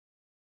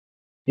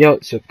Yo,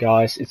 what's up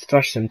guys, it's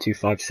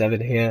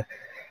Thrash7257 here,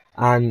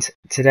 and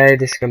today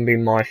this is going to be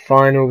my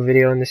final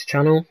video on this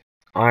channel.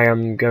 I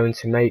am going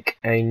to make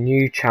a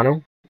new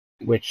channel,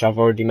 which I've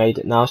already made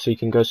it now, so you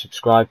can go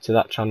subscribe to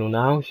that channel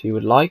now if you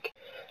would like.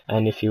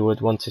 And if you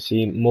would want to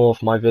see more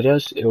of my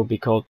videos, it will be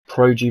called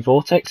Proji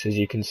Vortex, as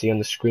you can see on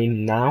the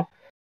screen now.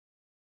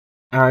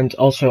 And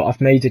also I've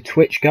made a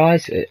Twitch,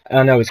 guys.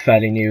 I know it's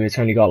fairly new, it's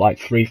only got like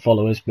 3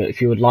 followers, but if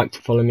you would like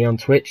to follow me on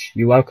Twitch,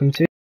 you're welcome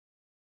to.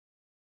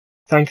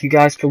 Thank you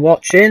guys for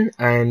watching,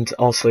 and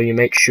also you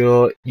make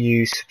sure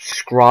you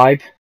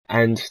subscribe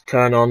and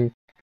turn on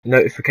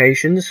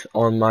notifications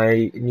on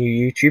my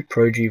new YouTube,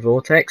 Proji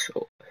Vortex,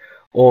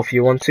 or if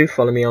you want to,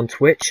 follow me on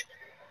Twitch.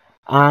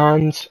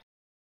 And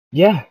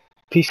yeah,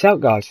 peace out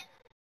guys.